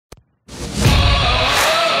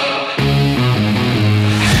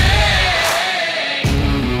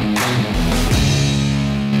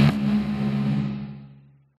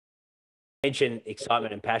mentioned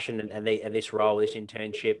excitement and passion, and this role, this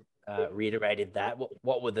internship, reiterated that.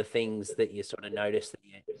 What were the things that you sort of noticed that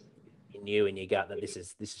you knew in your gut that this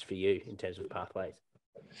is for you in terms of pathways?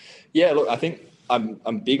 Yeah, look, I think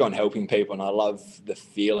I'm big on helping people, and I love the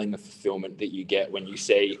feeling of fulfillment that you get when you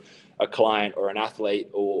see a client or an athlete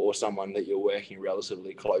or someone that you're working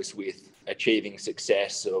relatively close with achieving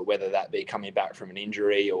success, or whether that be coming back from an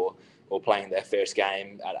injury or playing their first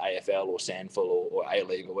game at AFL or SANFL or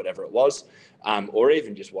A-League or whatever it was, or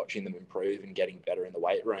even just watching them improve and getting better in the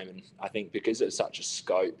weight room. And I think because there's such a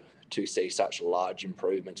scope to see such large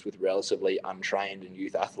improvements with relatively untrained and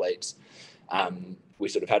youth athletes, we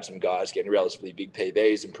sort of had some guys getting relatively big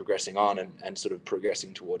PBs and progressing on and sort of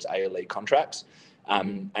progressing towards A-League contracts,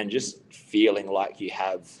 and just feeling like you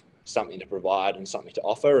have something to provide and something to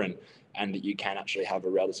offer, and that you can actually have a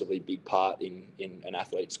relatively big part in an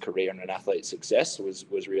athlete's career and an athlete's success was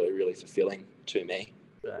really, really fulfilling to me.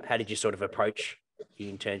 How did you sort of approach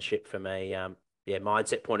the internship from a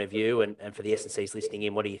mindset point of view, and for the S&Cs listening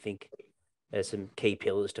in, what do you think are some key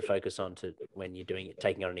pillars to focus on when you're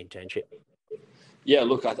taking on an internship? Yeah,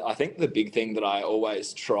 look, I think the big thing that I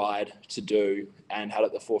always tried to do and had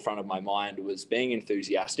at the forefront of my mind was being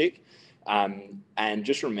enthusiastic, and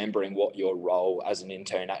just remembering what your role as an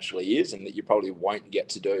intern actually is, and that you probably won't get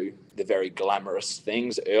to do the very glamorous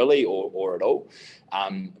things early or at all,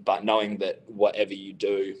 but knowing that whatever you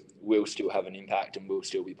do will still have an impact and will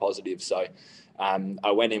still be positive. So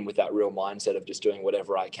I went in with that real mindset of just doing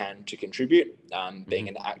whatever I can to contribute, being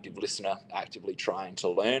an active listener, actively trying to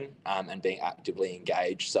learn, and being actively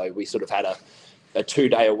engaged. So we sort of had a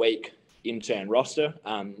 2-day-a-week intern roster,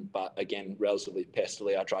 but again, relatively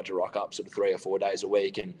pestily, I tried to rock up sort of 3 or 4 days a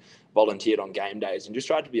week and volunteered on game days and just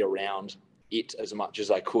tried to be around it as much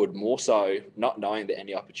as I could, more so not knowing that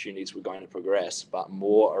any opportunities were going to progress, but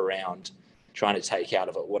more around trying to take out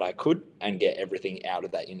of it what I could and get everything out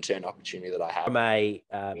of that intern opportunity that I have. From a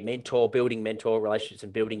building mentor relationships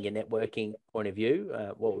and building your networking point of view,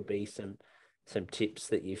 what would be some tips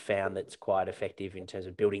that you found that's quite effective in terms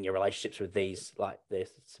of building your relationships with these? Like, there's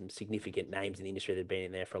some significant names in the industry that have been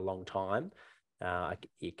in there for a long time.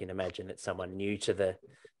 You can imagine that someone new to the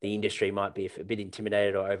industry might be a bit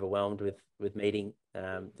intimidated or overwhelmed with meeting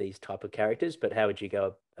these type of characters, but how would you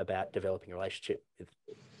go about developing a relationship with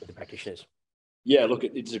the practitioners? Yeah, look,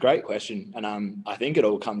 it's a great question. And I think it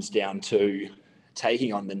all comes down to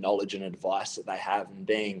taking on the knowledge and advice that they have and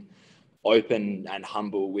being open and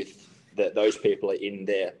humble with those people are in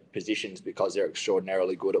their positions because they're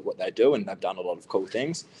extraordinarily good at what they do and they've done a lot of cool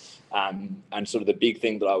things. And sort of the big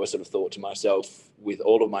thing that I always sort of thought to myself with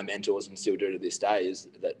all of my mentors and still do to this day is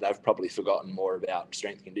that they've probably forgotten more about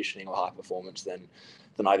strength conditioning or high performance than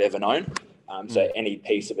I've ever known. So any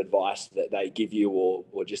piece of advice that they give you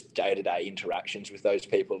or just day-to-day interactions with those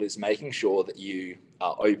people is making sure that you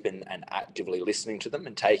are open and actively listening to them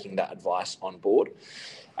and taking that advice on board.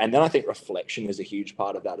 And then I think reflection is a huge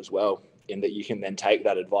part of that as well, in that you can then take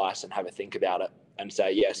that advice and have a think about it and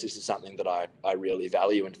say, yes, this is something that I really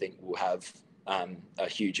value and think will have a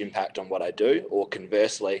huge impact on what I do. Or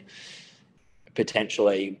conversely,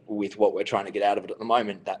 potentially with what we're trying to get out of it at the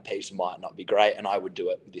moment, that piece might not be great and I would do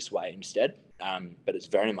it this way instead. But it's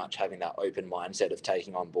very much having that open mindset of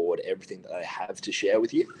taking on board everything that they have to share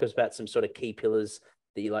with you. Because about some sort of key pillars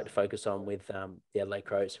that you like to focus on with the Adelaide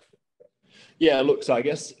Crows. Yeah, look, so I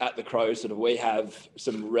guess at the Crows, sort of we have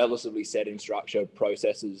some relatively set in structure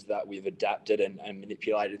processes that we've adapted and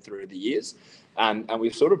manipulated through the years. And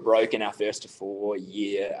we've sort of broken our 1 to 4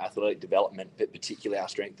 year athletic development, but particularly our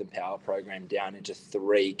strength and power program, down into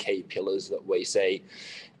 3 key pillars that we see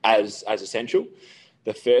as essential.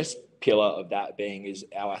 The first pillar of that being is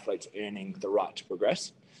our athletes earning the right to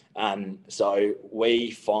progress. So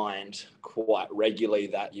we find quite regularly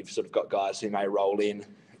that you've sort of got guys who may roll in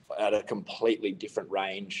at a completely different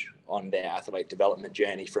range on their athletic development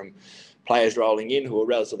journey, from players rolling in who are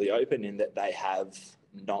relatively open in that they have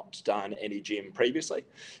not done any gym previously,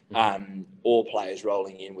 or players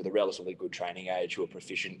rolling in with a relatively good training age who are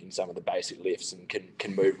proficient in some of the basic lifts and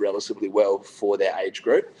can move relatively well for their age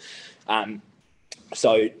group.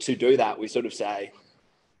 So to do that, we sort of say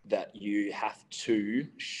that you have to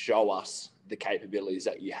show us the capabilities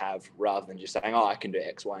that you have, rather than just saying, I can do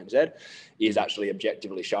X, Y, and Z, is actually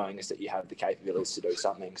objectively showing us that you have the capabilities to do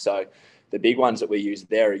something. So the big ones that we use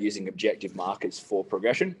there are using objective markers for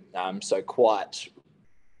progression. So quite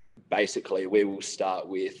basically, we will start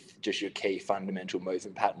with just your key fundamental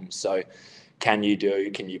movement patterns. So can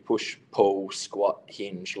you push, pull, squat,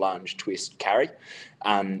 hinge, lunge, twist, carry?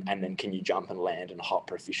 And then can you jump and land and hop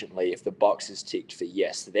proficiently? If the box is ticked for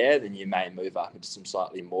yes there, then you may move up into some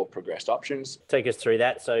slightly more progressed options. Take us through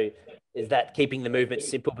that. So is that keeping the movement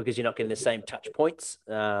simple because you're not getting the same touch points?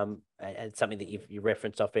 And something that you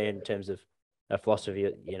referenced off air in terms of a philosophy,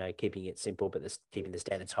 keeping it simple, but keeping the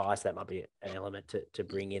standards high. So that might be an element to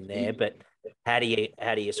bring in there. But how do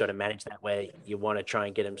you sort of manage that where you want to try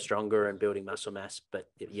and get them stronger and building muscle mass, but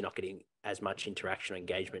you're not getting as much interaction or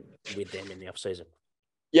engagement with them in the off season?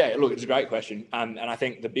 Yeah, look, it's a great question. And I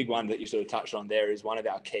think the big one that you sort of touched on there is one of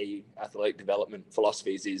our key athletic development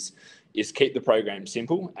philosophies is keep the program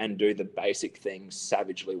simple and do the basic things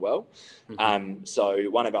savagely well. Mm-hmm. So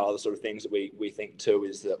one of our other sort of things that we think too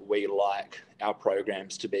is that we like our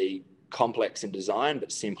programs to be complex in design, but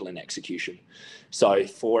simple in execution. So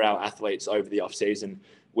for our athletes over the off season,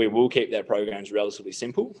 we will keep their programs relatively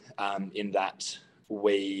simple in that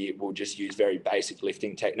we will just use very basic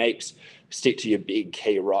lifting techniques, stick to your big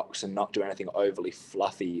key rocks and not do anything overly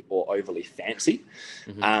fluffy or overly fancy.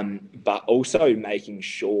 Mm-hmm. But also making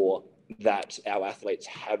sure that our athletes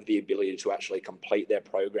have the ability to actually complete their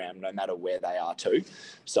program no matter where they are too.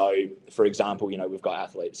 So, for example, we've got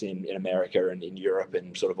athletes in America and in Europe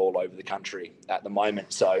and sort of all over the country at the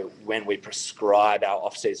moment. So when we prescribe our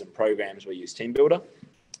off-season programs, we use Team Builder.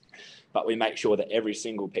 But we make sure that every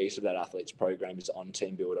single piece of that athlete's program is on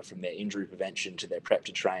Team Builder, from their injury prevention to their prep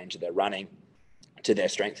to train to their running to their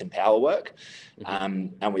strength and power work. Mm-hmm.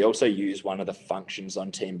 And we also use one of the functions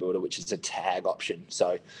on Team Builder, which is a tag option.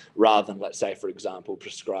 So rather than, let's say, for example,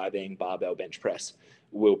 prescribing barbell bench press,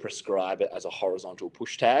 we'll prescribe it as a horizontal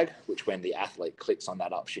push tag, which when the athlete clicks on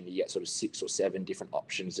that option, you get sort of 6 or 7 different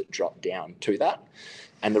options that drop down to that.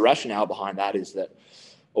 And the rationale behind that is that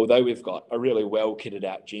although we've got a really well kitted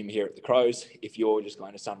out gym here at the Crows, if you're just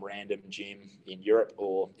going to some random gym in Europe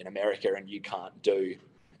or in America and you can't do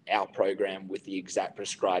our program with the exact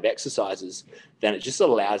prescribed exercises, then it just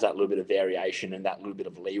allows that little bit of variation and that little bit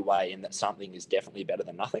of leeway in that something is definitely better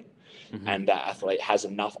than nothing. Mm-hmm. And that athlete has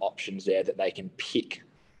enough options there that they can pick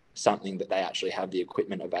something that they actually have the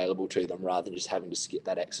equipment available to them rather than just having to skip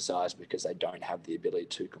that exercise because they don't have the ability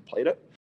to complete it.